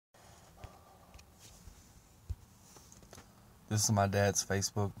This is my dad's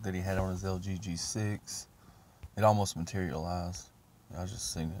Facebook that he had on his LG G6. It almost materialized. I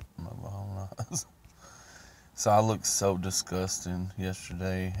just seen it in my own eyes. So I looked so disgusting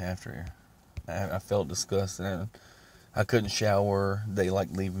yesterday after I felt disgusted. And I couldn't shower. They like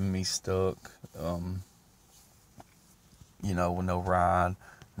leaving me stuck. With no ride,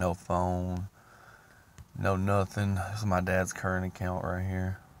 no phone, no nothing. This is my dad's current account right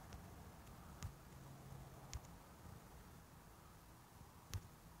here.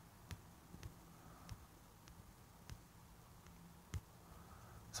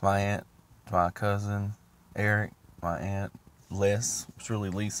 It's my aunt, my cousin, Eric, my aunt, Les. It's really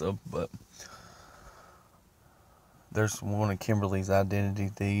Lisa, but there's one of Kimberly's identity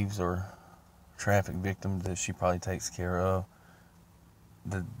thieves or traffic victims that she probably takes care of.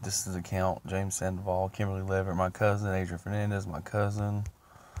 This is the account: James Sandoval, Kimberly Levitt, my cousin, Adrian Fernandez, my cousin.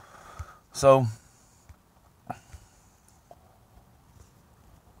 So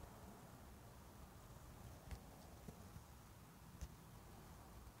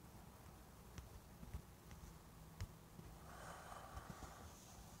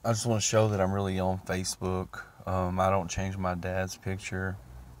I just want to show that I'm really on Facebook. I don't change my dad's picture.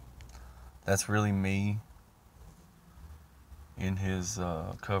 That's really me in his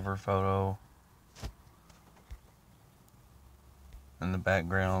cover photo. In the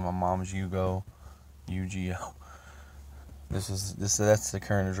background, my mom's UGO. That's the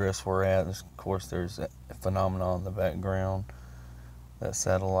current address we're at. Of course, there's a phenomenon in the background. That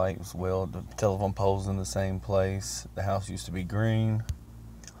satellite as well. The telephone pole's in the same place. The house used to be green.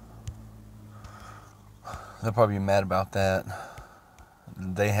 They'll probably be mad about that.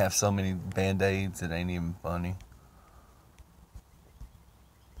 They have so many band-aids, it ain't even funny.